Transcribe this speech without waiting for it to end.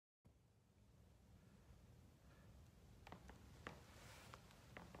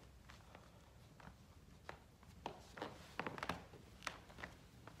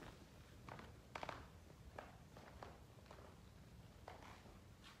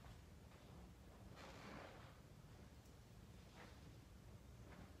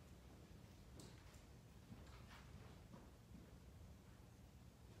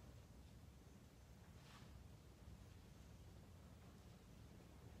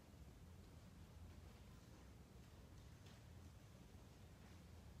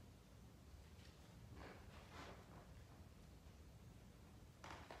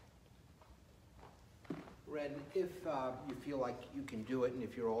and if you feel like you can do it, and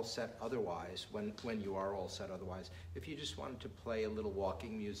if you're all set otherwise, when you are all set otherwise, if you just wanted to play a little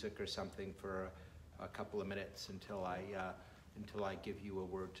walking music or something for a couple of minutes until I give you a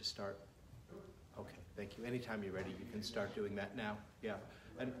word to start. Okay, thank you. Anytime you're ready, you can start doing that now. Yeah,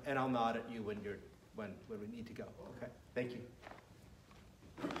 and I'll nod at you when we need to go. Okay, thank you.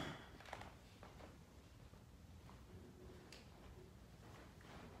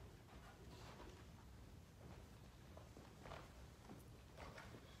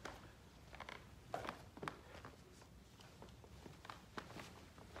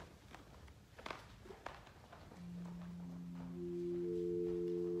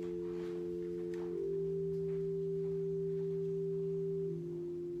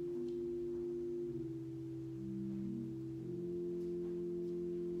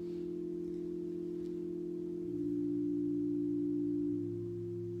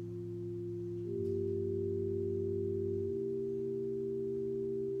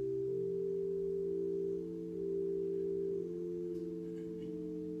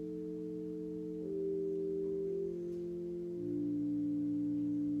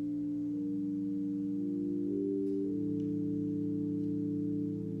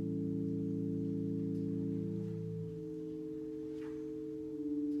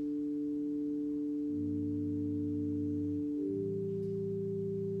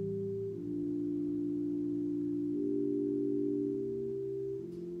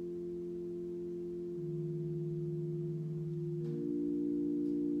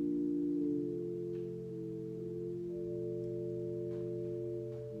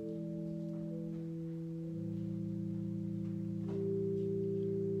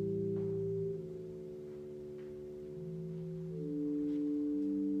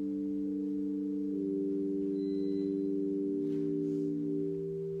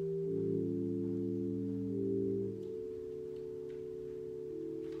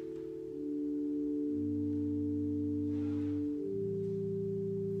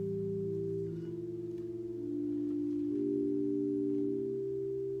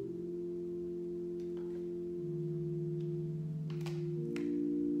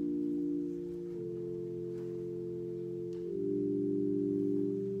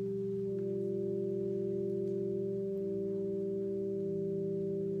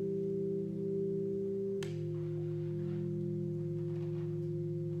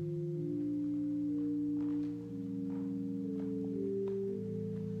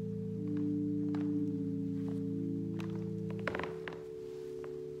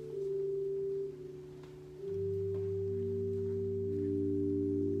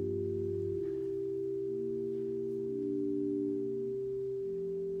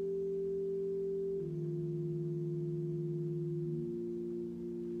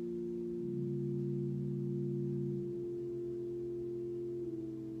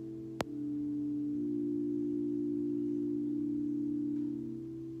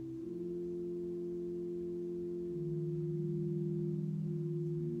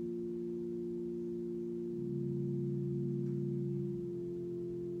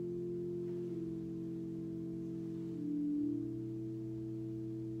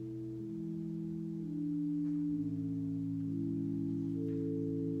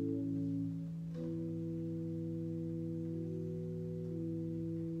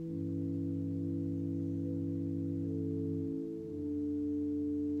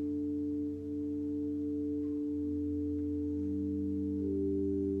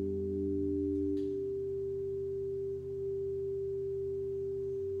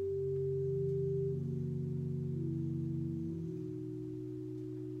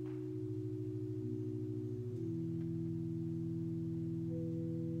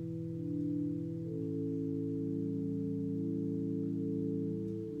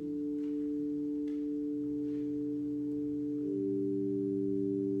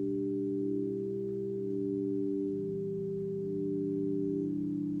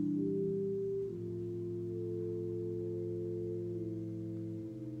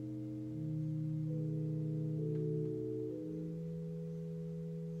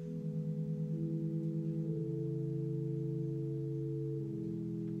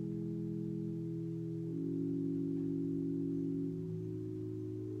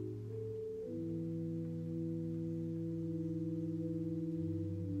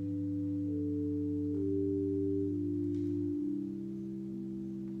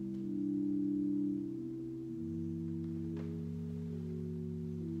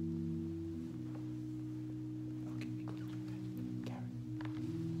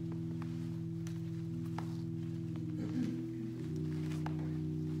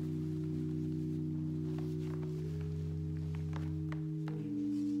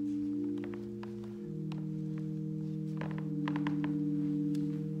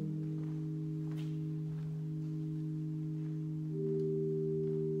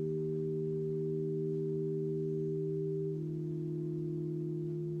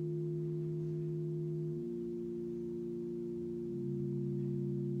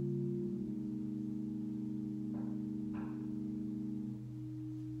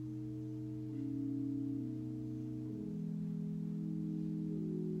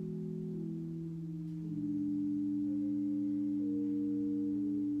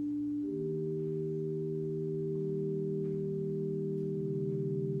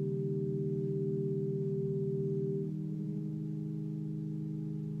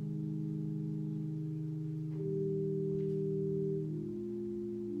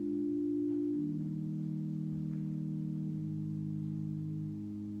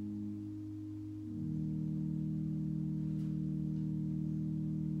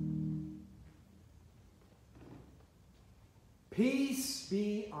 Peace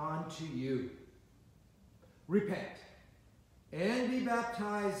be unto you. Repent and be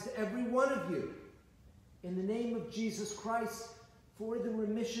baptized, every one of you, in the name of Jesus Christ for the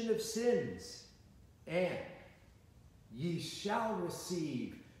remission of sins, and ye shall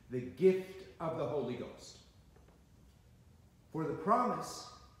receive the gift of the Holy Ghost. For the promise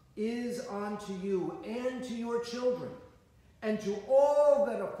is unto you and to your children, and to all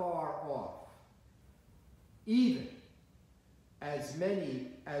that are far off, even as many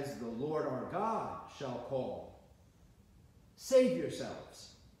as the Lord our God shall call. Save yourselves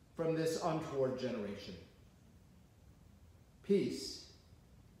from this untoward generation. Peace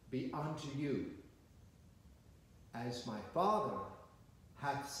be unto you. As my Father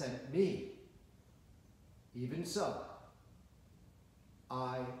hath sent me, even so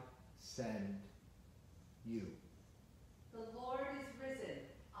I send you. The Lord is risen.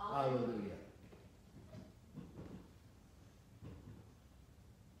 Hallelujah.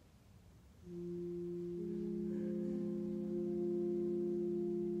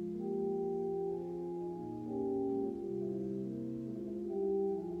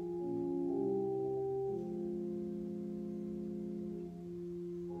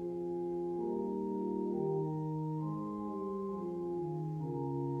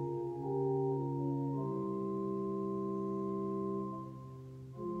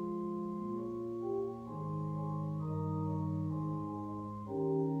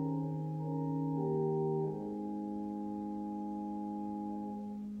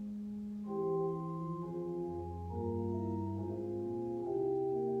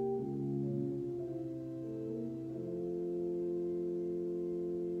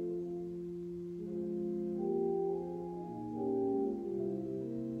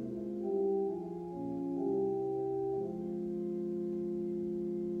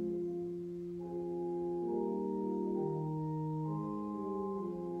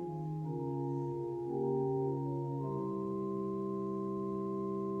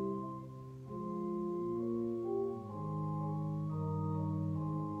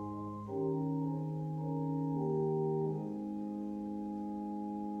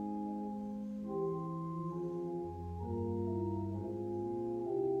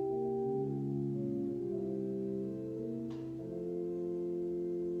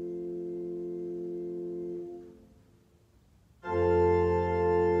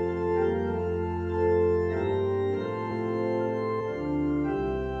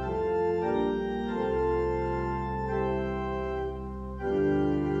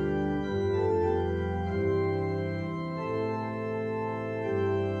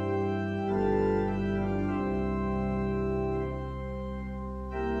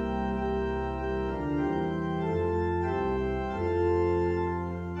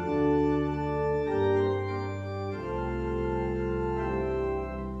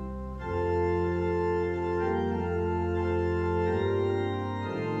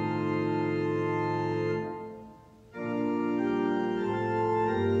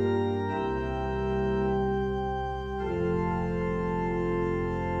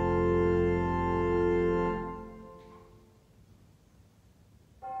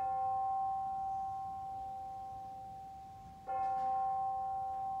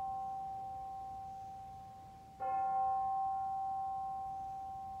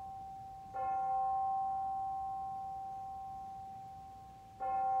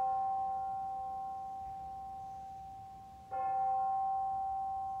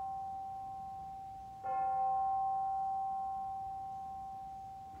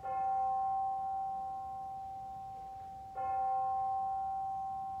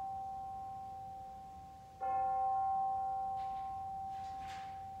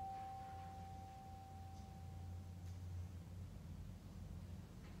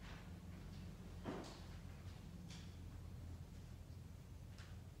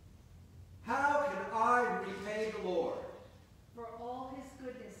 How can I repay the Lord? For all his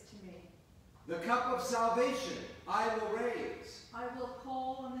goodness to me. The cup of salvation I will raise. I will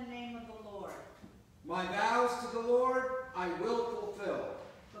call on the name of the Lord. My vows to the Lord I will fulfill.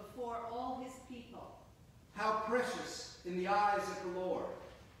 Before all his people How precious in the eyes of the Lord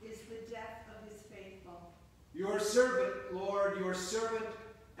is the death of his faithful. Your servant, Lord, your servant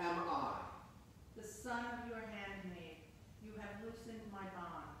am I. The son of your handmaid, you have loosened my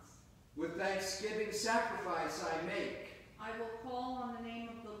bonds. With thanksgiving sacrifice I make. I will call on the name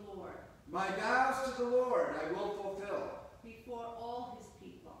of the Lord. My vows to the Lord I will fulfill. Before all his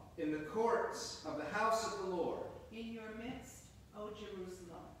people. In the courts of the house of the Lord. In your midst, O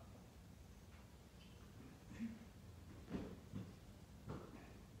Jerusalem.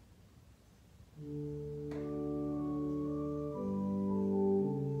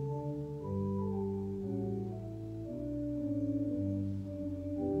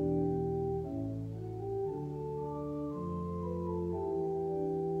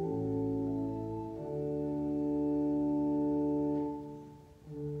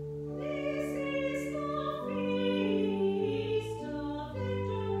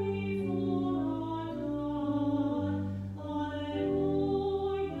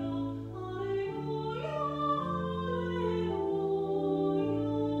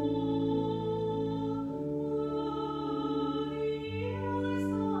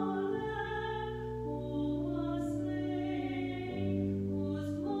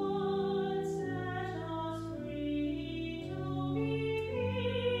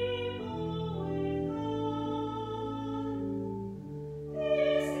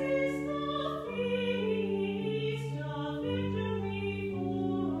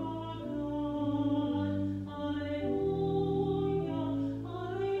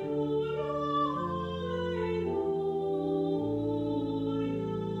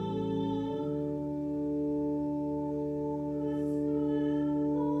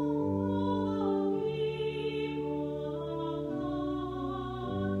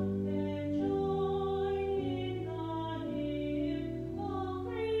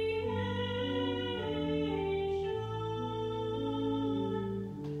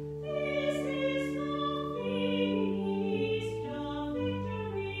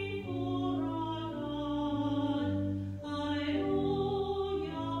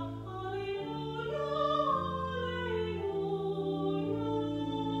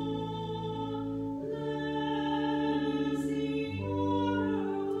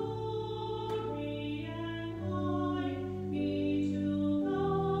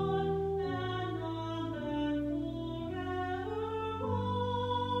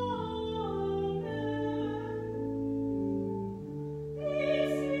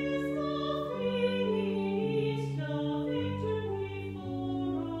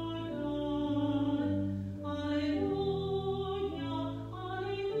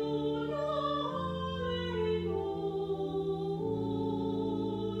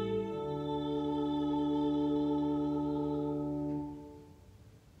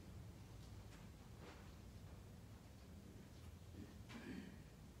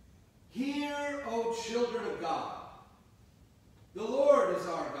 O children of God. The Lord is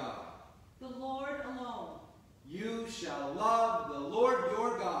our God. The Lord alone. You shall love the Lord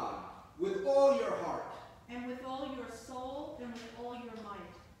your God with all your heart. And with all your soul and with all your might.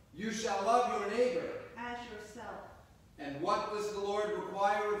 You shall love your neighbor as yourself. And what does the Lord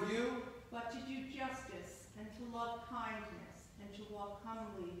require of you? But to do justice and to love kindness and to walk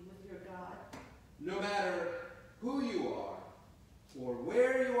humbly with your God. No matter who you are or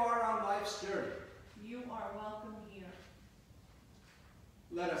where you are on life's journey, you are welcome here.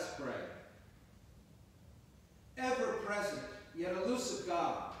 Let us pray. Ever present, yet elusive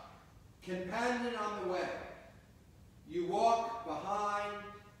God, companion on the way, you walk behind,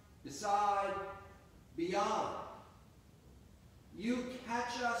 beside, beyond. You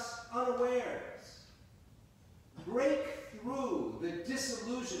catch us unawares. Break through the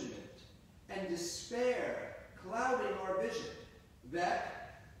disillusionment and despair clouding our vision, that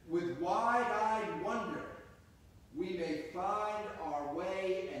with wide-eyed wonder we may find our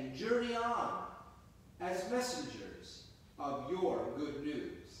way and journey on as messengers of your good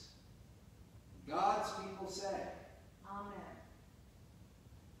news. God's people say, Amen.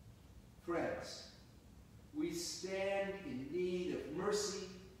 Friends, we stand in need of mercy,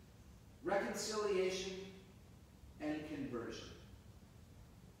 reconciliation, and conversion.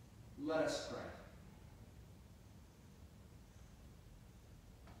 Let us pray.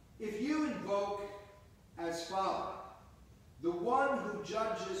 If you invoke as Father the one who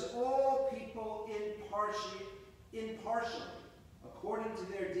judges all people impartially according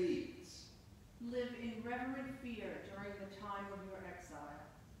to their deeds, live in reverent fear during the time of your exile.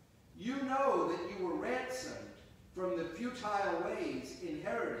 You know that you were ransomed from the futile ways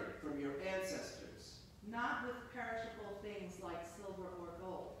inherited from your ancestors, not with perishable things like silver or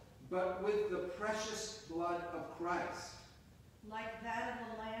gold, but with the precious blood of Christ, like that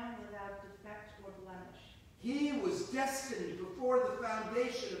of a lamb without defect or blemish. He was destined before the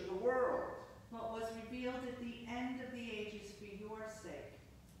foundation of the world, but was revealed at the end of the ages for your sake.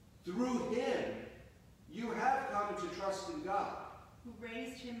 Through him, you have come to trust in God, who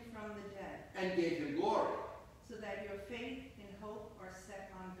raised him from the dead, and gave him glory, so that your faith and hope are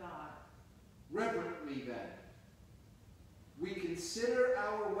set on God. Reverently, then, we consider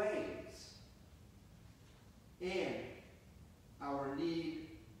our ways and our need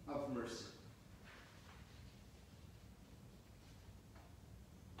of mercy.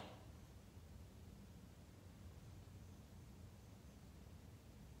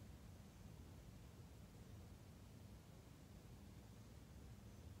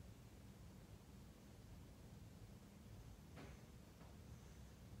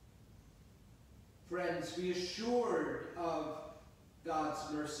 Friends, be assured of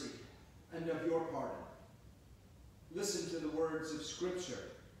God's mercy and of your pardon. Listen to the words of Scripture.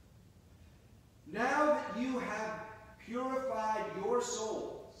 Now that you have purified your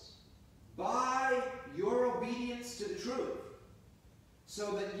souls by your obedience to the truth,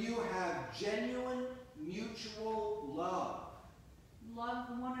 so that you have genuine mutual love. Love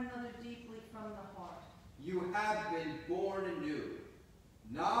one another deeply from the heart. You have been born anew,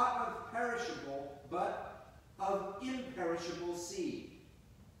 not of perishable, but of imperishable seed,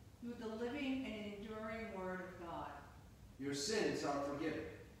 through the living and enduring word of God. Your sins are forgiven.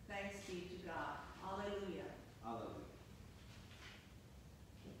 Thanks be to God. Alleluia. Hallelujah.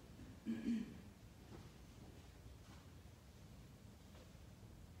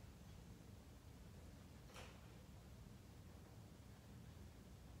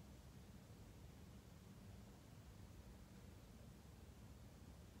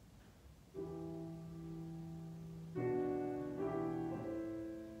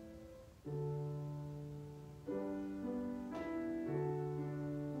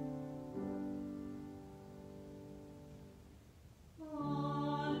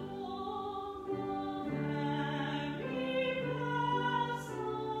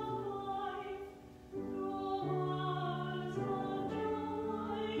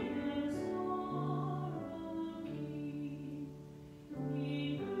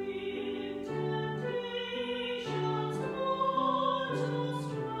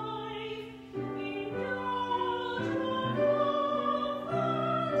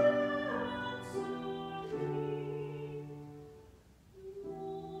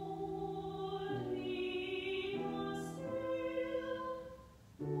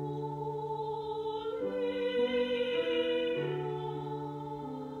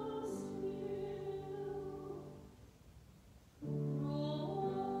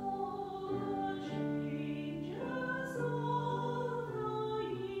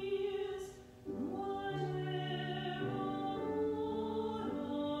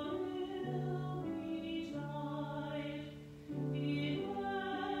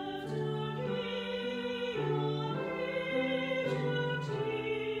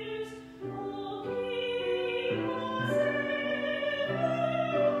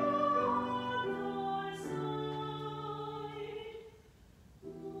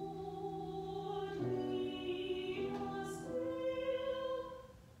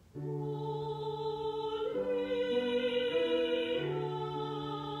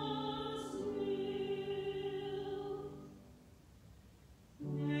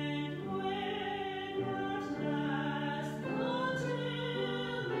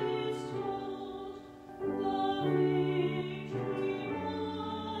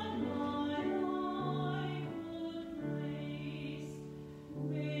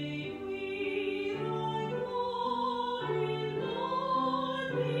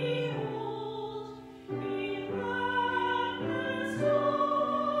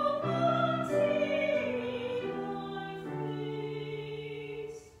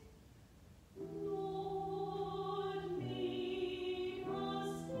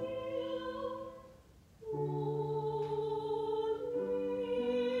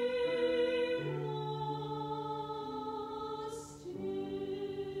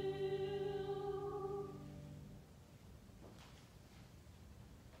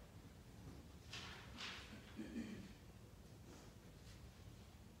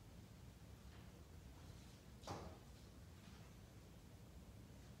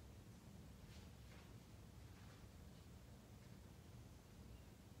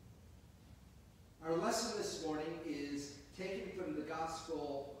 Our lesson this morning is taken from the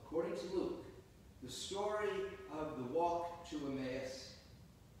Gospel according to Luke, the story of the walk to Emmaus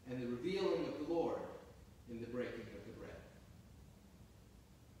and the revealing of the Lord in the breaking of the bread.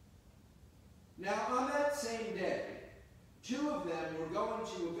 Now on that same day, 2 of them were going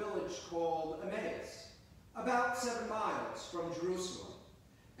to a village called Emmaus, about 7 miles from Jerusalem,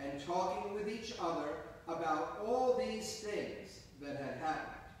 and talking with each other about all these things that had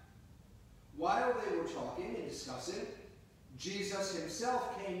happened. While they were talking and discussing, Jesus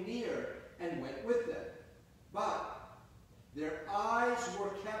himself came near and went with them. But their eyes were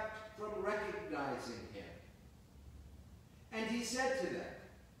kept from recognizing him. And he said to them,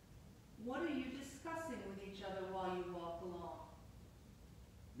 "What are you discussing with each other while you walk along?"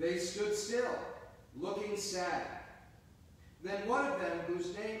 They stood still, looking sad. Then one of them,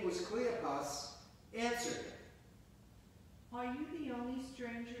 whose name was Cleopas, answered him, "Are you the only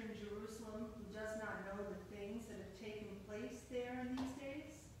stranger in Jerusalem who does not know the things that have taken place there in these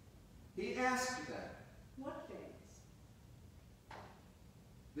days?" He asked them. "What things?"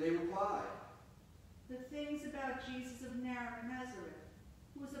 They replied, "The things about Jesus of Nazareth,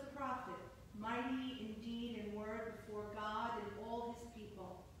 who was a prophet, mighty in deed and word before God and all his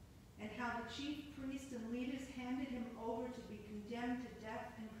people, and how the chief priests and leaders handed him over to be condemned to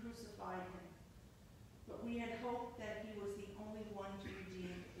death and crucified him. But we had hoped that he was the only one to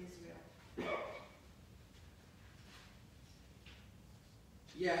redeem Israel."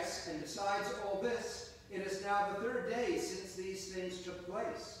 Yes, and besides all this, it is now the 3rd day since these things took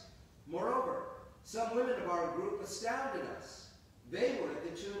place. Moreover, some women of our group astounded us. They were at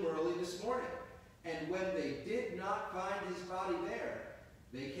the tomb early this morning, and when they did not find his body there,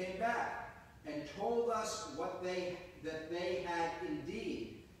 they came back and told us that they had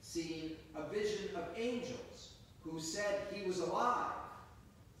indeed seen a vision of angels who said he was alive.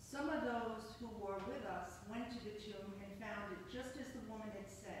 Some of those who were with us went to the tomb and found it just as the woman had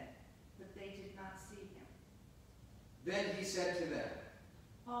said, but they did not see him. Then he said to them,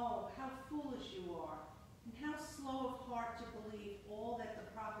 "Oh, how foolish you are, and how slow of heart to believe all that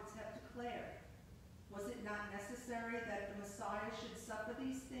the prophets have declared. Was it not necessary that the Messiah should suffer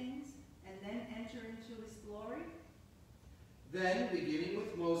these things and then enter into his glory?" Then, beginning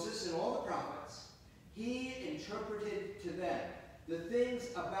with Moses and all the prophets, he interpreted to them the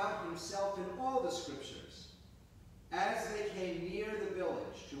things about himself in all the scriptures. As they came near the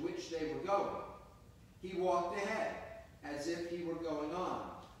village to which they were going, he walked ahead, as if he were going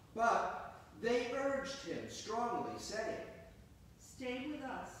on. But they urged him strongly, saying, "Stay with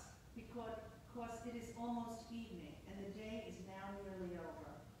us, because it is almost evening, and the day is now nearly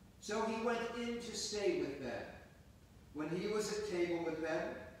over." So he went in to stay with them. When he was at table with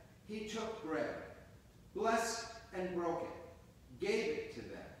them, he took bread, blessed and broke it, gave it to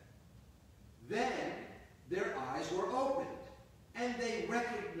them. Then their eyes were opened, and they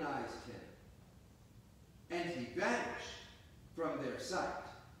recognized him. And he vanished from their sight.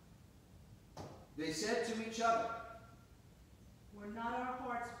 They said to each other, "Were not our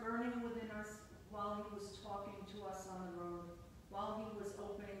hearts burning within us while he was talking to us on the road, while he was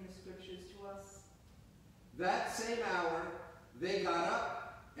opening the scriptures to us?" That same hour they got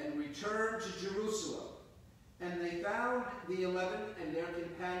up and returned to Jerusalem, and they found the 11 and their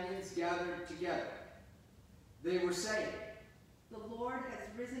companions gathered together. They were saying, "The Lord has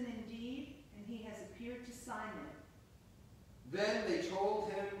risen indeed, and he has appeared to Simon." Then they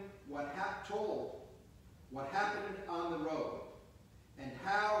told him what happened on the road, and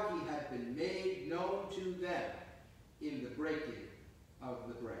how he had been made known to them in the breaking of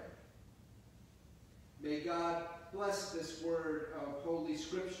the bread. May God bless this word of Holy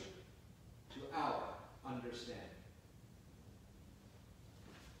Scripture to our understanding.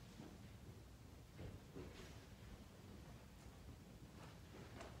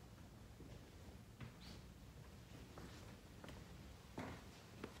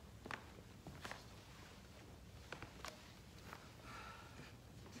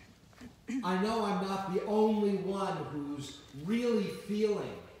 I know I'm not the only one who's really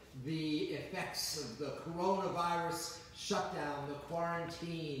feeling the effects of the coronavirus shutdown, the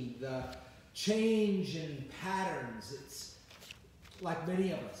quarantine, the change in patterns. It's like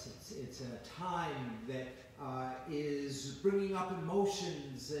many of us, it's a time that is bringing up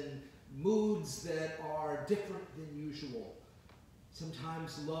emotions and moods that are different than usual.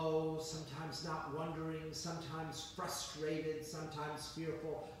 Sometimes low, sometimes not wondering, sometimes frustrated, sometimes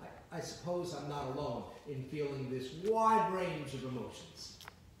fearful. I suppose I'm not alone in feeling this wide range of emotions.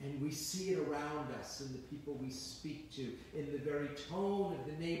 And we see it around us in the people we speak to, in the very tone of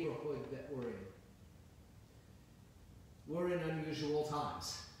the neighborhood that we're in. We're in unusual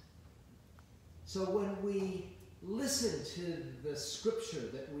times. So when we listen to the scripture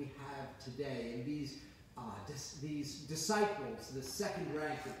that we have today, and these disciples, the second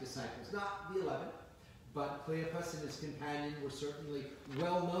rank of disciples, not the 11, but Cleopas and his companion were certainly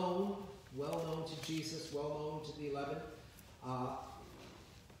well known to Jesus, well known to the 11.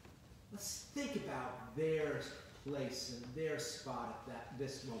 Let's think about their place and their spot at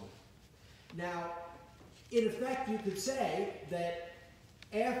this moment. Now, in effect, you could say that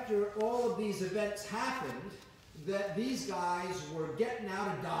after all of these events happened, that these guys were getting out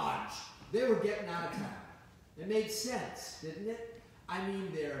of Dodge. They were getting out of town. It made sense, didn't it? I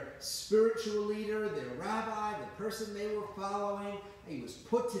mean, their spiritual leader, their rabbi, the person they were following, he was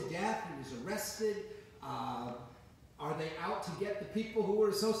put to death, he was arrested. Are they out to get the people who were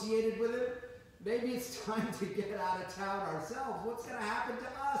associated with him? Maybe it's time to get out of town ourselves. What's going to happen to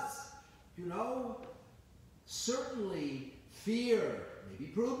us? You know? Certainly fear,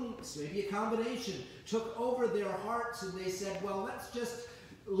 maybe prudence, maybe a combination, took over their hearts, and they said, well, let's just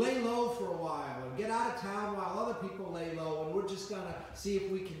lay low for a while and get out of town while other people lay low, and we're just going to see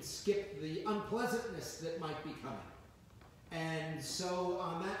if we can skip the unpleasantness that might be coming. And so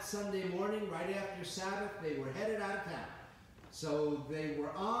on that Sunday morning, right after Sabbath, they were headed out of town. So they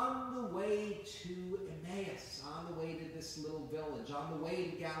were on the way to Emmaus, on the way to this little village, on the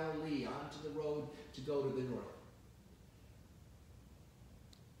way to Galilee, onto the road to go to the north.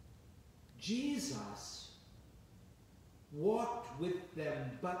 Jesus walked with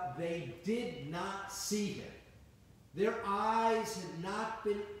them, but they did not see him. Their eyes had not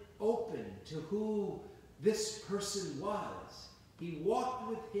been open to who this person was. He walked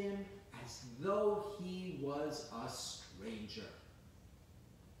with him as though he was a stranger.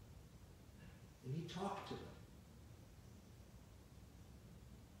 And he talked to them.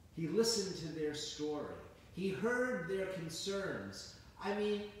 He listened to their story. He heard their concerns. I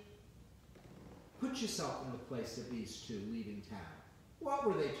mean, put yourself in the place of these two leaving town. What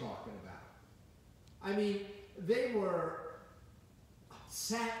were they talking about? I mean, they were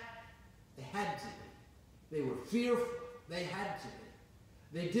upset. They had to be. They were fearful. They had to be.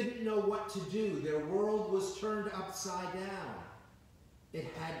 They didn't know what to do. Their world was turned upside down. It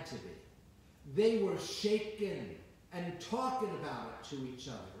had to be. They were shaken and talking about it to each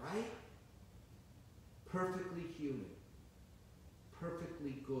other, right? Perfectly human.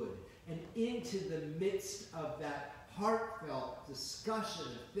 Perfectly good. And into the midst of that heartfelt discussion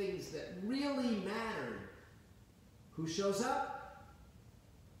of things that really mattered, who shows up?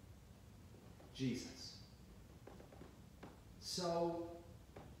 Jesus. So,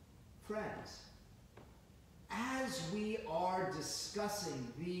 friends, as we are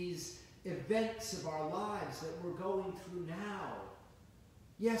discussing these events of our lives that we're going through now,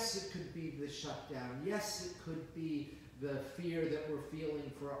 yes, it could be the shutdown. Yes, it could be the fear that we're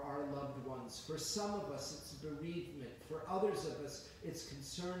feeling for our loved ones. For some of us, it's bereavement. For others of us, it's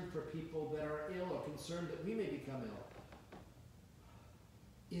concern for people that are ill or concern that we may become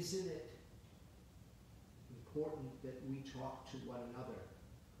ill. Isn't it important that we talk to one another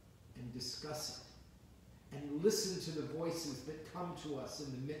and discuss it and listen to the voices that come to us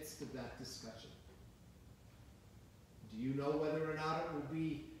in the midst of that discussion? Do you know whether or not it will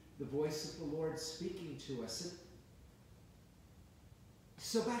be the voice of the Lord speaking to us? And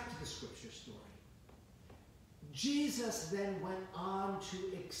so back to the scripture story. Jesus then went on to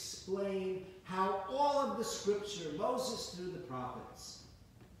explain how all of the scripture, Moses through the prophets,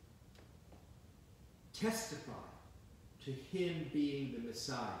 testify to him being the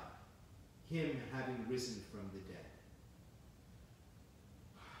Messiah, him having risen from the dead.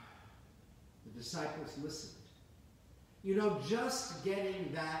 The disciples listened. You know, just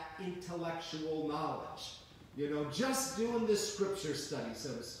getting that intellectual knowledge, you know, just doing this scripture study,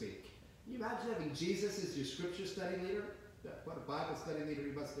 so to speak. Can you imagine having Jesus as your scripture study leader? What a Bible study leader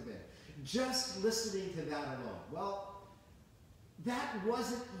he must have been. Just listening to that alone. Well, that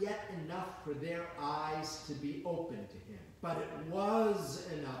wasn't yet enough for their eyes to be open to him. But it was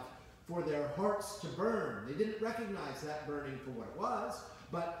enough for their hearts to burn. They didn't recognize that burning for what it was,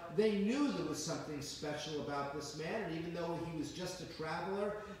 but they knew there was something special about this man, and even though he was just a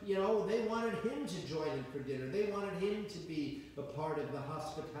traveler, you know, they wanted him to join them for dinner. They wanted him to be a part of the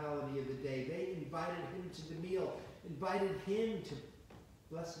hospitality of the day. They invited him to the meal, invited him to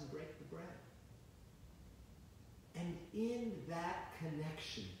bless and break the bread. And in that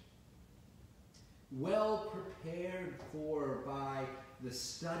connection, well prepared for by the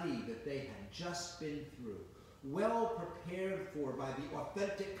study that they had just been through, well prepared for by the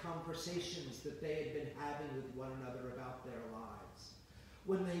authentic conversations that they had been having with one another about their lives,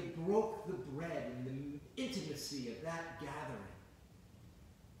 when they broke the bread in the intimacy of that gathering,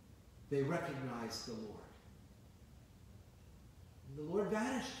 they recognized the Lord. And the Lord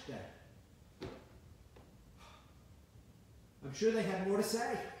vanished then. I'm sure they had more to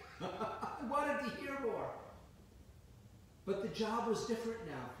say. I wanted to hear more. But the job was different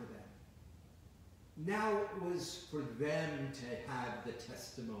now for them. Now it was for them to have the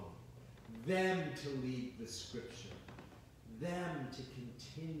testimony, them to lead the scripture, them to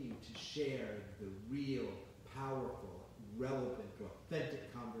continue to share the real, powerful, relevant,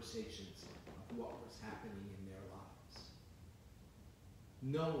 authentic conversations of what was happening in their lives.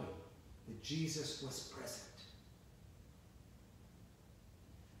 Knowing that Jesus was present.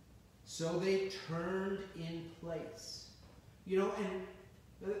 So they turned in place. You know,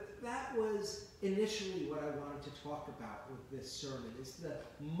 and that was initially what I wanted to talk about with this sermon, is the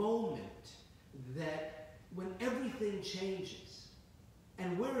moment that when everything changes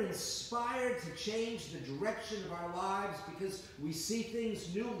and we're inspired to change the direction of our lives because we see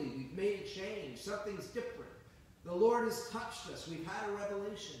things newly, we've made a change, something's different. The Lord has touched us, we've had a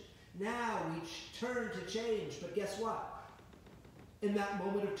revelation. Now we turn to change, but guess what? In that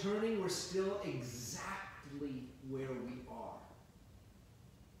moment of turning, we're still exactly where we are.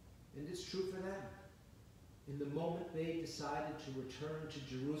 And it's true for them. In the moment they decided to return to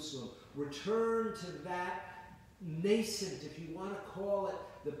Jerusalem, return to that nascent, if you want to call it,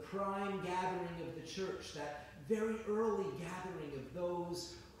 the prime gathering of the church, that very early gathering of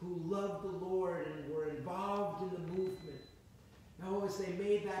those who loved the Lord and were involved in the movement. Now, as they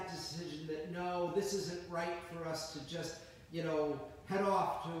made that decision that, no, this isn't right for us to just, head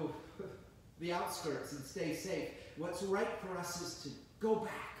off to the outskirts and stay safe. What's right for us is to go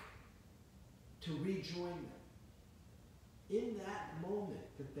back, to rejoin them. In that moment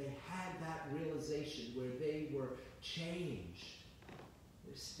that they had that realization where they were changed,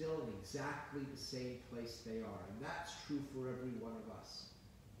 they're still in exactly the same place they are. And that's true for every one of us.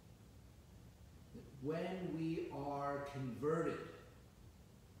 That when we are converted,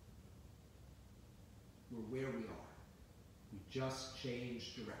 we're where we are. We just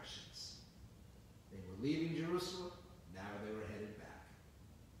changed directions. They were leaving Jerusalem, now they were headed back.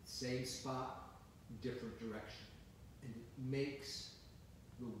 Same spot, different direction. And it makes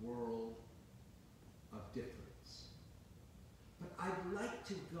the world of difference. But I'd like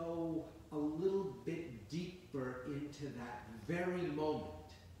to go a little bit deeper into that very moment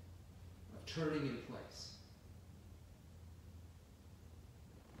of turning in place.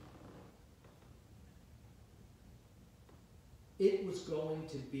 It was going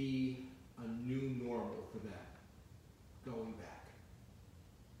to be a new normal for them, going back.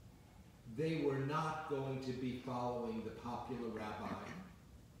 They were not going to be following the popular rabbi.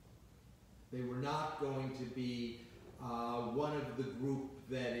 They were not going to be one of the group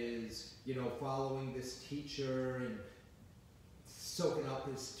that is, following this teacher and soaking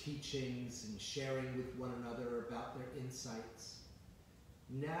up his teachings and sharing with one another about their insights.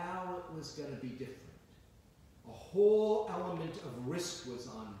 Now it was going to be different. A whole element of risk was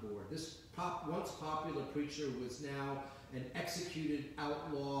on board. This once popular preacher was now an executed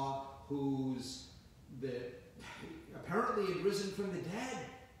outlaw who's apparently had risen from the dead.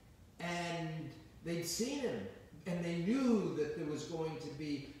 And they'd seen him, and they knew that there was going to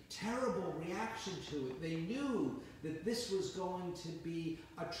be terrible reaction to it. They knew that this was going to be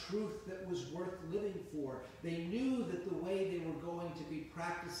a truth that was worth living for. They knew that the way they were going to be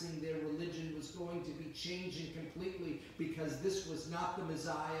practicing their religion was going to be changing completely, because this was not the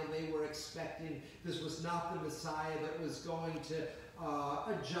Messiah they were expecting. This was not the Messiah that was going to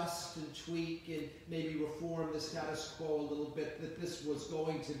adjust and tweak and maybe reform the status quo a little bit, that this was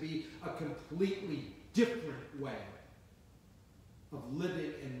going to be a completely different way of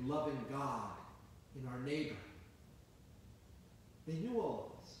living and loving God in our neighbor. They knew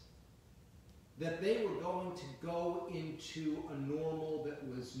all of this. That they were going to go into a normal that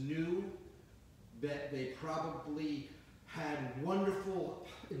was new, that they probably had wonderful,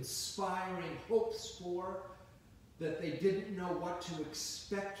 inspiring hopes for, that they didn't know what to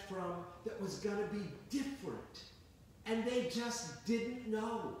expect from, that was going to be different. And they just didn't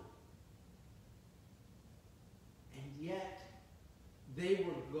know. And yet, they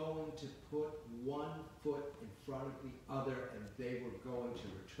were going to put one foot in front of the other, and they were going to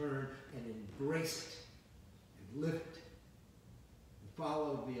return and embrace it and live it and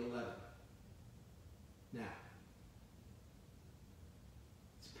follow the 11. Now,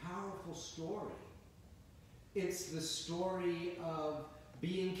 it's a powerful story. It's the story of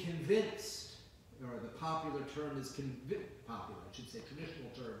being convinced, or the popular term is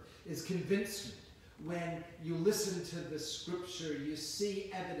traditional term is convincement. when you listen to the scripture, you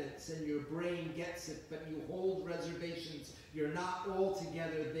see evidence and your brain gets it, but you hold reservations. You're not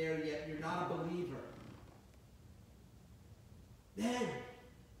altogether there yet. You're not a believer. Then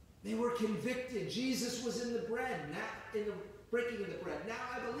they were convicted. Jesus was in the bread, now in the breaking of the bread. Now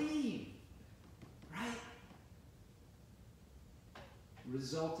I believe. Right?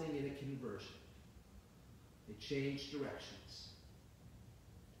 Resulting in a conversion. They changed directions.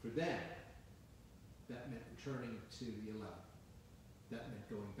 For them, that meant returning to the 11. That meant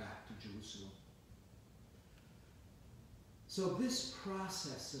going back to Jerusalem. So this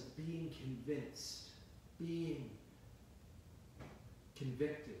process of being convinced, being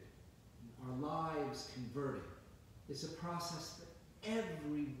convicted, our lives converted, is a process that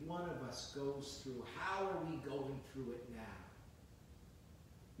every one of us goes through. How are we going through it now?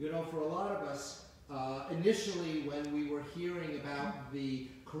 You know, for a lot of us, initially when we were hearing about the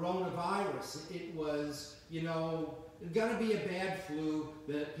coronavirus, it was, you know, it's going to be a bad flu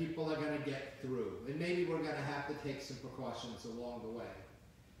that people are going to get through. And maybe we're going to have to take some precautions along the way.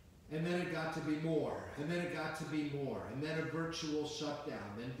 And then it got to be more. And then it got to be more. And then a virtual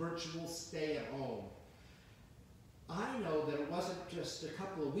shutdown. Then virtual stay at home. I know that it wasn't just a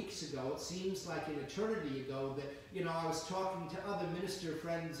couple of weeks ago. It seems like an eternity ago that, you know, I was talking to other minister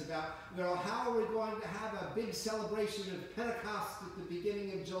friends about, well, how are we going to have a big celebration of Pentecost at the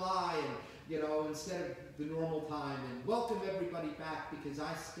beginning of July and, you know, instead of the normal time, and welcome everybody back, because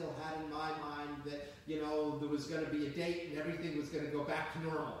I still had in my mind that, you know, there was going to be a date and everything was going to go back to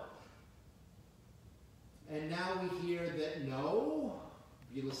normal. And now we hear that no,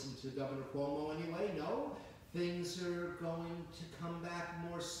 you listen to Governor Cuomo anyway, no, things are going to come back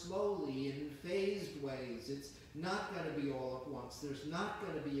more slowly in phased ways. It's not going to be all at once. There's not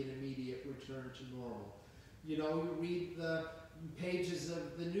going to be an immediate return to normal. You know, you read the pages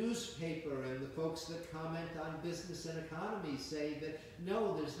of the newspaper and the folks that comment on business and economy say that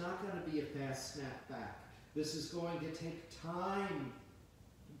no, there's not going to be a fast snapback. This is going to take time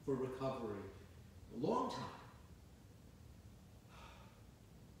for recovery. A long time.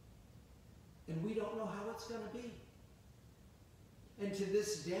 And we don't know how it's going to be. And to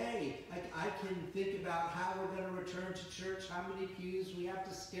this day, I can think about how we're going to return to church, how many pews we have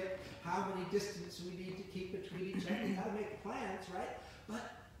to skip, how many distance we need to keep between each other. We've got to make plans, right?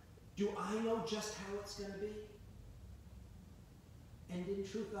 But do I know just how it's going to be? And in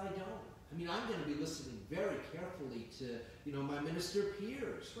truth, I don't. I mean, I'm going to be listening very carefully to, you know, my minister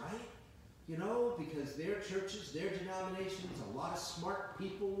peers, right? You know, because their churches, their denominations, a lot of smart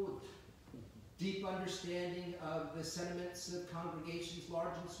people with deep understanding of the sentiments of congregations,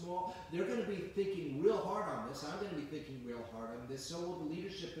 large and small. They're going to be thinking real hard on this. I'm going to be thinking real hard on this. So will the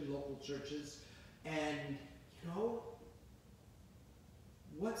leadership in local churches. And, you know,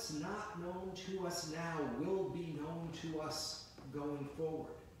 what's not known to us now will be known to us going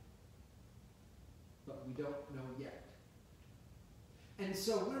forward. But we don't know yet. And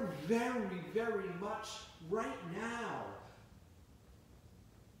so we're very, very much right now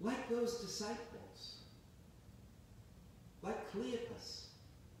like those disciples, like Cleopas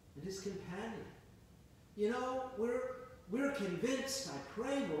and his companion. You know, we're convinced, I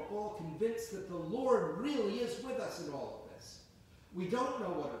pray we're all convinced that the Lord really is with us in all of this. We don't know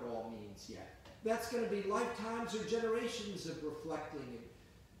what it all means yet. That's going to be lifetimes or generations of reflecting.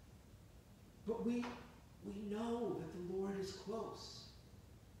 But we know that the Lord is close.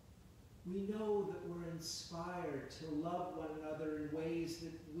 We know that we're inspired to love one another in ways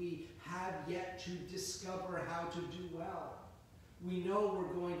that we have yet to discover how to do well. We know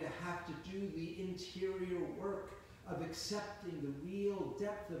we're going to have to do the interior work of accepting the real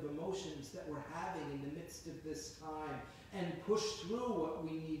depth of emotions that we're having in the midst of this time and push through what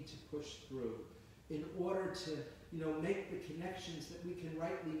we need to push through in order to, you know, make the connections that we can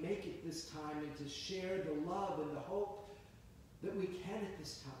rightly make at this time and to share the love and the hope that we can at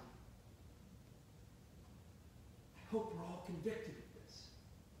this time. I hope we're all convicted of this.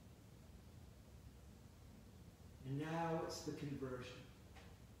 And now it's the conversion.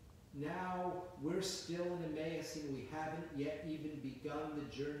 Now we're still in Emmaus and we haven't yet even begun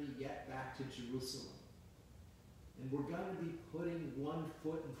the journey yet back to Jerusalem. And we're going to be putting one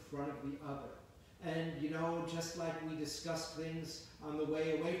foot in front of the other. And, you know, just like we discussed things on the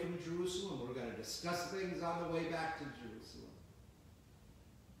way away from Jerusalem, we're going to discuss things on the way back to Jerusalem.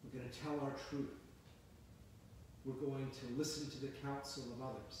 We're going to tell our truth. We're going to listen to the counsel of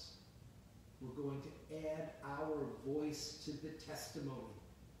others. We're going to add our voice to the testimony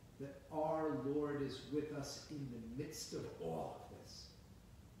that our Lord is with us in the midst of all of this.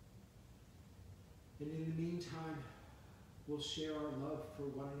 And in the meantime, we'll share our love for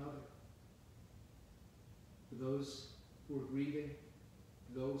one another. for those who are grieving,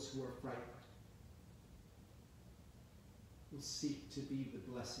 for those who are frightened. We'll seek to be the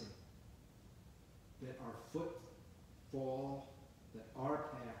blessing that our foot fall, that our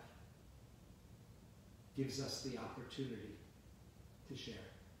path gives us the opportunity to share.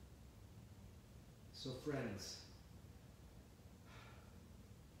 So friends,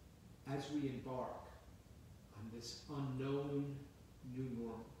 as we embark on this unknown new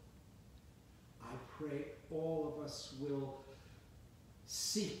normal, I pray all of us will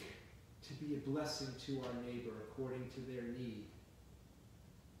seek to be a blessing to our neighbor according to their need,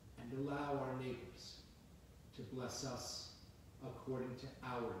 and allow our neighbors to bless us according to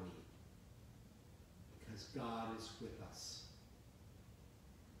our need, because God is with us,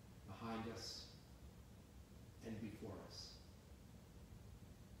 behind us, and before us.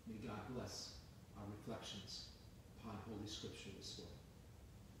 May God bless our reflections upon Holy Scripture this morning.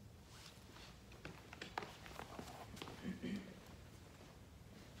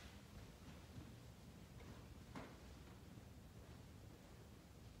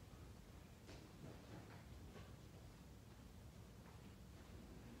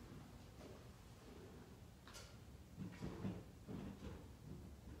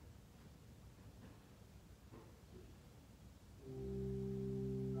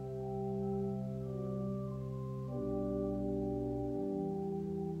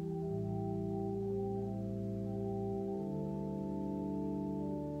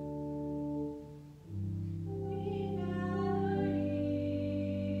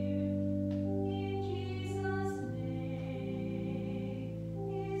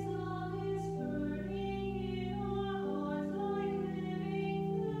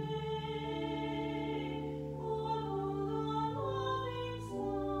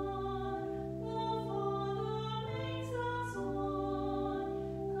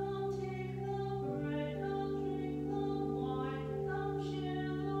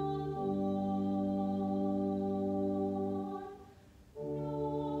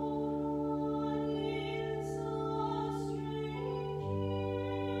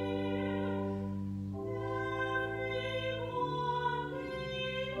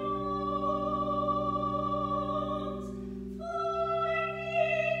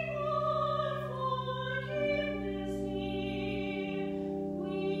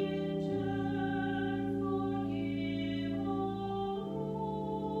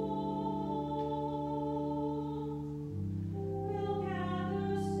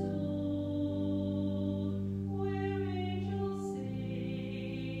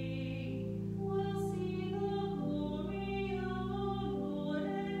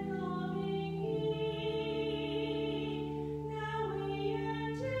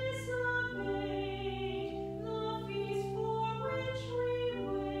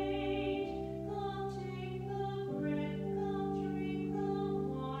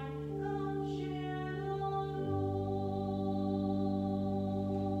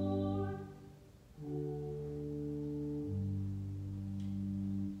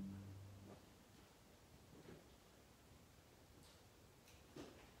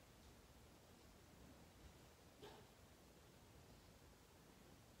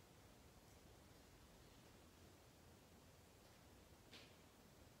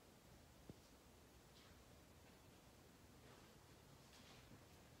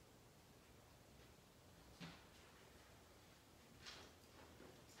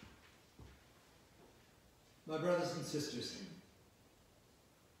 My brothers and sisters,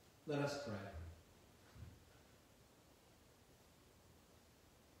 let us pray.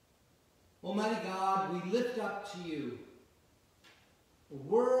 Almighty God, we lift up to you a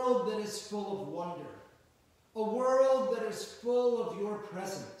world that is full of wonder, a world that is full of your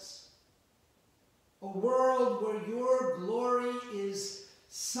presence, a world where your glory is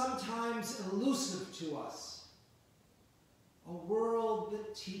sometimes elusive to us, a world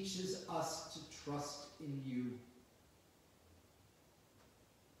that teaches us to trust in you.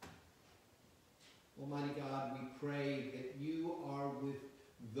 Almighty God, we pray that you are with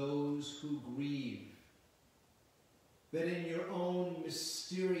those who grieve, that in your own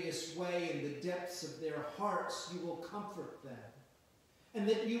mysterious way, in the depths of their hearts, you will comfort them, and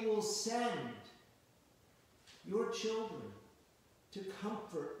that you will send your children to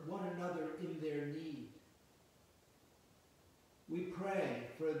comfort one another in their need. We pray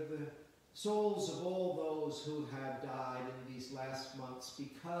for the souls of all those who have died in these last months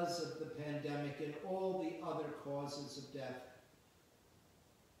because of the pandemic and all the other causes of death.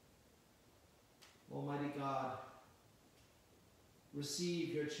 Almighty God,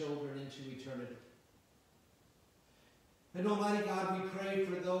 receive your children into eternity. And Almighty God, we pray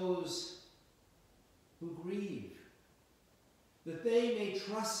for those who grieve, that they may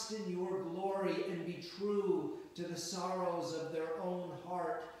trust in your glory and be true to the sorrows of their own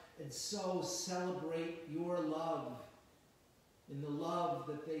heart, and so celebrate your love in the love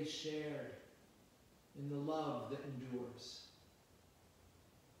that they shared, in the love that endures.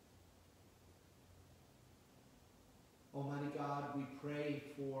 Almighty God, we pray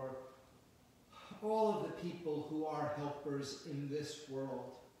for all of the people who are helpers in this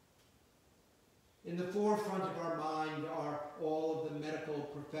world. In the forefront of our mind are all of the medical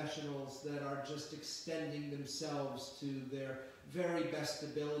professionals that are just extending themselves to their very best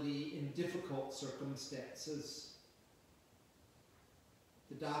ability in difficult circumstances.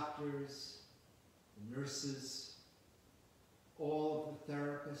 The doctors, the nurses, all of the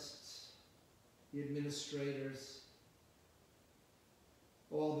therapists, the administrators,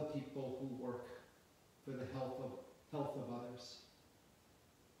 all the people who work for the health of others.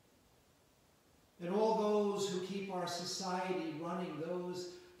 And all those who keep our society running,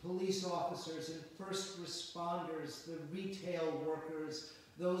 those police officers and first responders, the retail workers,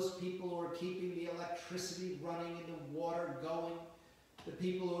 those people who are keeping the electricity running and the water going, the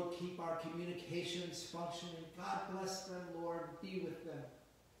people who keep our communications functioning. God bless them, Lord. Be with them.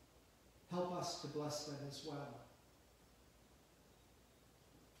 Help us to bless them as well.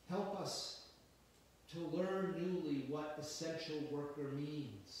 Help us to learn newly what essential worker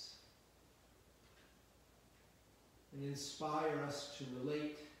means, and inspire us to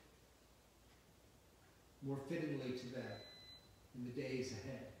relate more fittingly to them in the days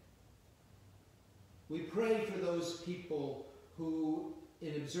ahead. We pray for those people who,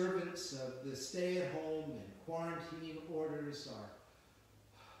 in observance of the stay-at-home and quarantine orders, are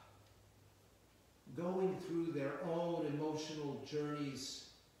going through their own emotional journeys,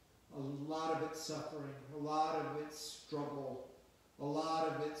 a lot of it suffering, a lot of it struggle, a lot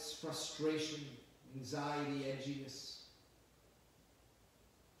of it's frustration, anxiety, edginess.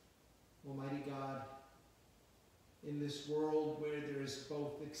 Almighty God, in this world where there is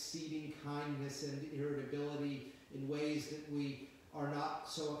both exceeding kindness and irritability in ways that we are not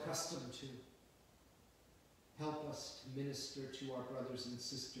so accustomed to, help us to minister to our brothers and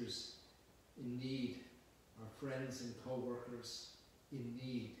sisters in need, our friends and co-workers in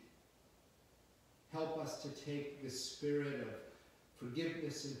need. Help us to take the spirit of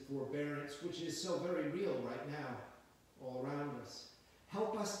forgiveness and forbearance, which is so very real right now all around us.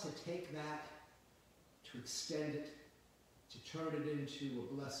 Help us to take that, to extend it, to turn it into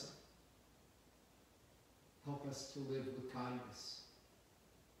a blessing. Help us to live with kindness.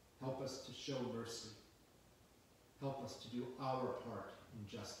 Help us to show mercy. Help us to do our part in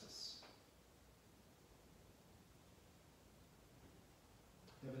justice.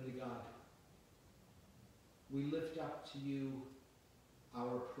 Heavenly God, we lift up to you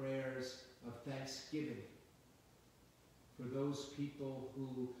our prayers of thanksgiving for those people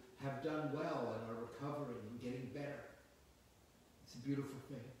who have done well and are recovering and getting better. It's a beautiful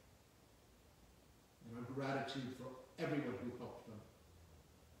thing. And our gratitude for everyone who helped them.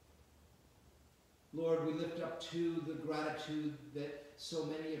 Lord, we lift up to the gratitude that so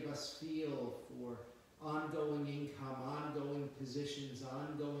many of us feel for ongoing income, ongoing positions,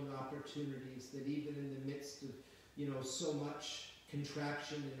 ongoing opportunities, that even in the midst of, so much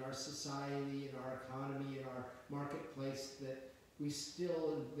contraction in our society, in our economy, in our marketplace, that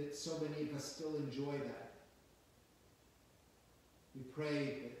so many of us still enjoy that. We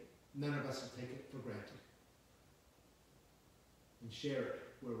pray that none of us will take it for granted and share it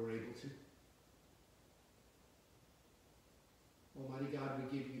where we're able to. Almighty God,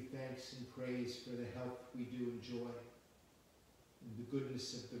 we give you thanks and praise for the health we do enjoy and the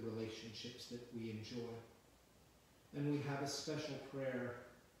goodness of the relationships that we enjoy. And we have a special prayer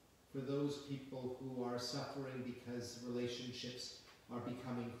for those people who are suffering because relationships are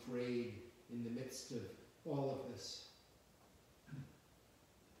becoming frayed in the midst of all of this.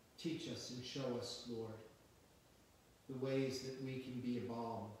 Teach us and show us, Lord, the ways that we can be a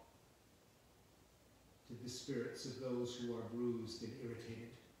balm to the spirits of those who are bruised and irritated.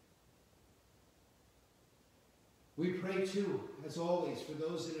 We pray too, as always, for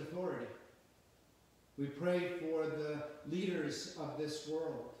those in authority. We pray for the leaders of this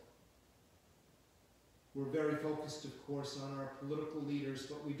world. We're very focused, of course, on our political leaders,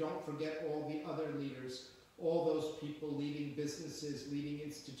 but we don't forget all the other leaders, all those people leading businesses, leading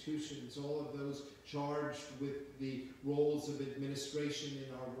institutions, all of those charged with the roles of administration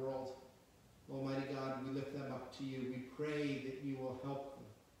in our world. Almighty God, we lift them up to you. We pray that you will help them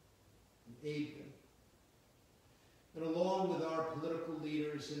and aid them. And along with our political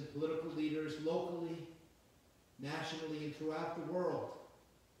leaders and political leaders locally, nationally, and throughout the world,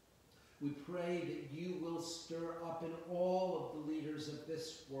 We pray that you will stir up in all of the leaders of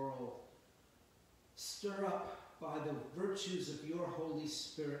this world, stir up by the virtues of your Holy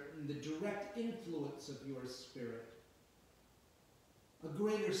Spirit and the direct influence of your Spirit, a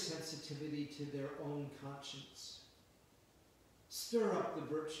greater sensitivity to their own conscience. Stir up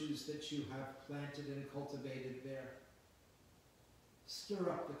the virtues that you have planted and cultivated there. Stir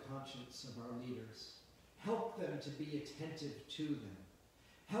up the conscience of our leaders. Help them to be attentive to them.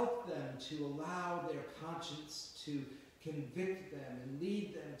 Help them to allow their conscience to convict them and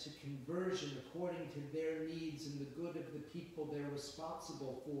lead them to conversion according to their needs and the good of the people they're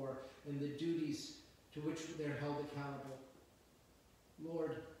responsible for and the duties to which they're held accountable.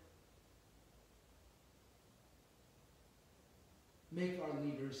 Lord, make our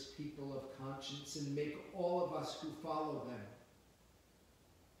leaders people of conscience and make all of us who follow them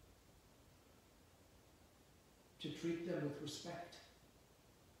to treat them with respect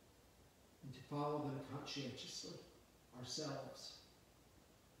and to follow them conscientiously ourselves,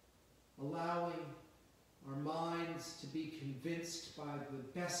 allowing our minds to be convinced by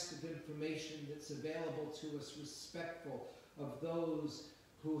the best of information that's available to us, respectful of those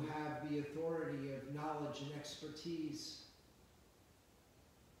who have the authority of knowledge and expertise.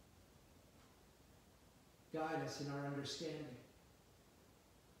 Guide us in our understanding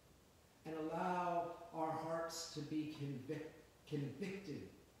and allow our hearts to be convicted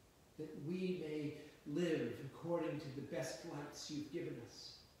that we may live according to the best lights you've given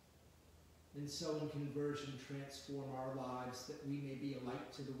us, and so in conversion transform our lives that we may be a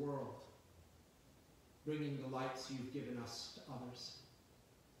light to the world, bringing the lights you've given us to others.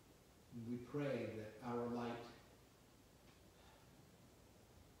 And we pray that our light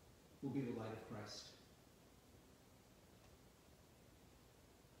will be the light of Christ.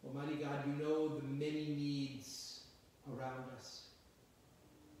 Almighty God, you know the many needs around us.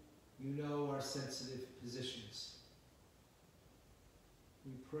 You know our sensitive positions.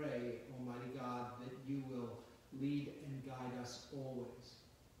 We pray, Almighty God, that you will lead and guide us always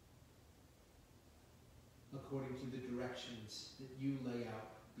according to the directions that you lay out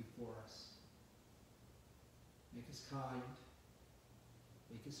before us. Make us kind.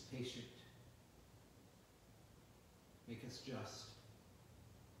 Make us patient. Make us just.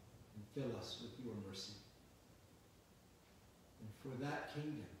 And fill us with your mercy. And for that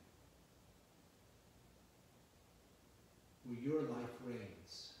kingdom, where your life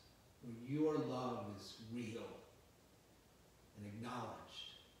reigns, where your love is real and acknowledged,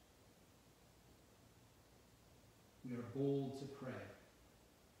 we are bold to pray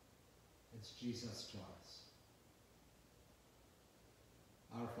as Jesus taught us.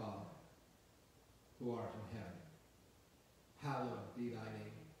 Our Father, who art in heaven, hallowed be thy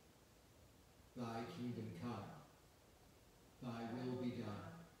name. Thy kingdom come, thy will be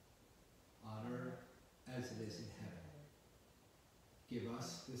done, on earth as it is in heaven. Give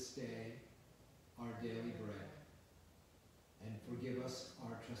us this day our daily bread, and forgive us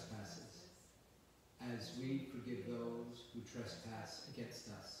our trespasses, as we forgive those who trespass against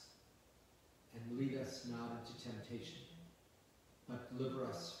us. And lead us not into temptation, but deliver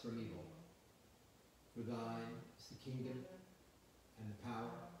us from evil. For thine is the kingdom, and the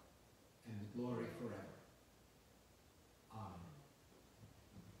power, and the glory forever. Amen.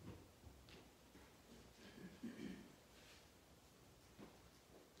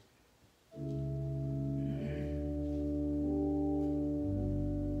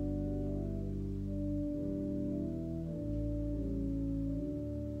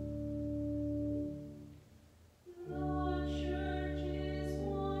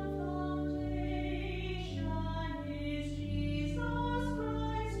 Is Jesus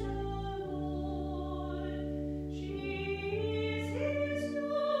Christ our Lord.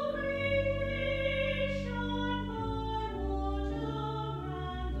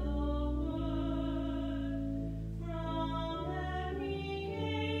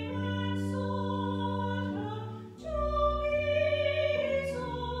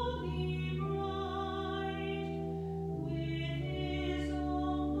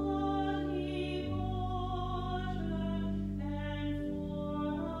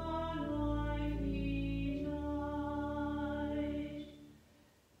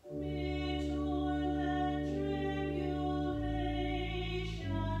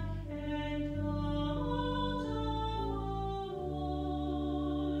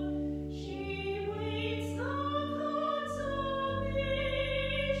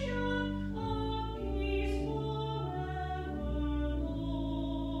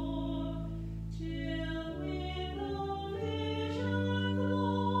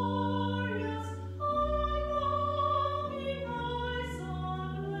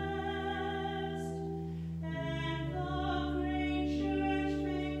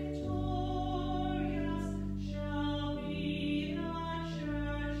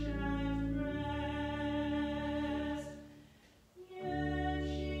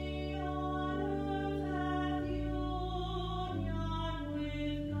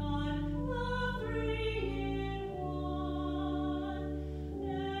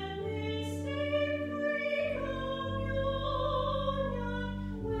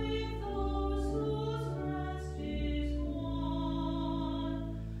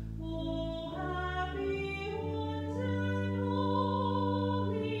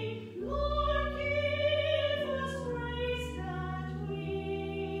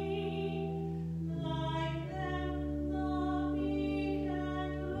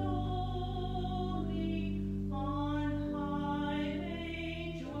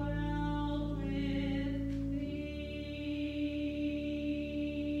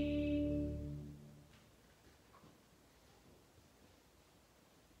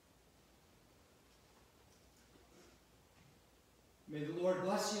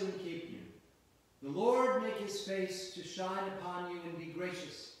 his face to shine upon you and be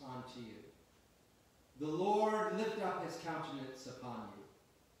gracious unto you. The Lord lift up his countenance upon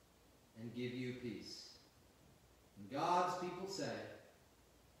you and give you peace. And God's people say,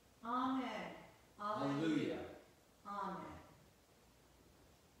 Amen. Hallelujah. Amen.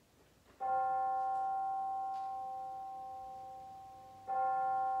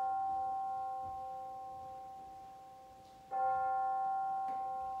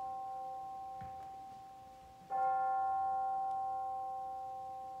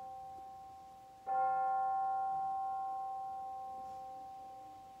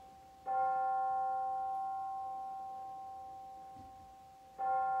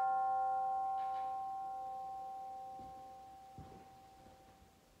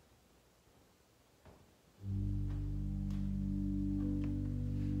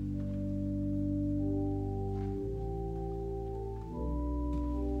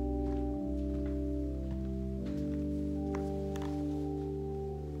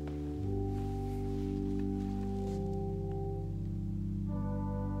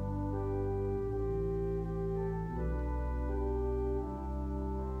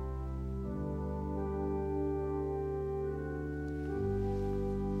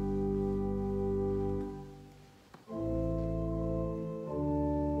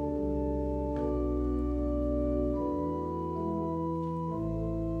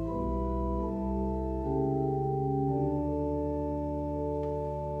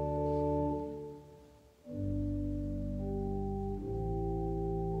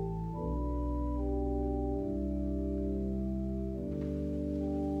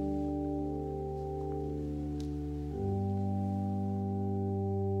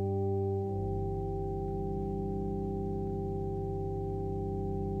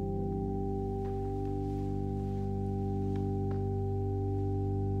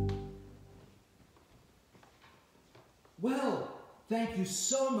 Well, thank you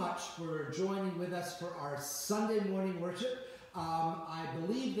so much for joining with us for our Sunday morning worship. I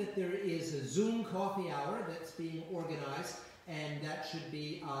believe that there is a Zoom coffee hour that's being organized, and that should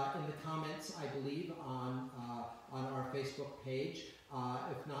be in the comments, I believe, on our Facebook page.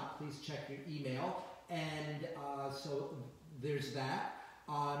 If not, please check your email. And so there's that.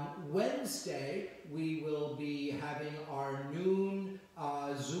 On Wednesday, we will be having our noon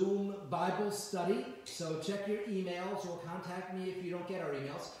Zoom Bible study. So check your emails or contact me if you don't get our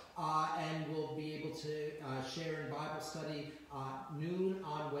emails. And we'll be able to share in Bible study noon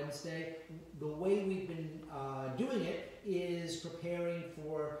on Wednesday. The way we've been doing it is preparing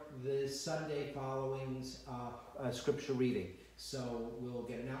for the Sunday following's scripture reading. So we'll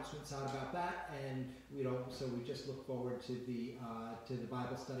get announcements out about that, and so we just look forward to the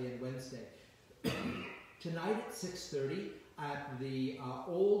Bible study on Wednesday. Tonight at 6:30 at the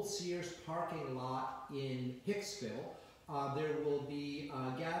old Sears parking lot in Hicksville, there will be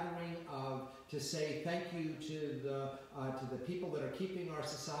a gathering to say thank you to the people that are keeping our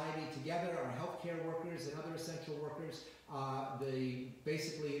society together, our healthcare workers and other essential workers.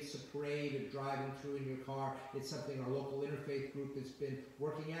 Basically, it's a parade of driving through in your car. It's something our local interfaith group has been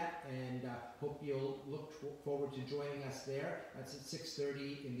working at, and hope you'll look forward to joining us there. That's at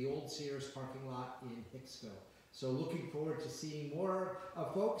 6:30 in the old Sears parking lot in Hicksville. So looking forward to seeing more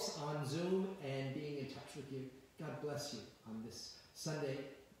folks on Zoom and being in touch with you. God bless you on this Sunday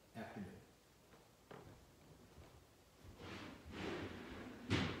afternoon.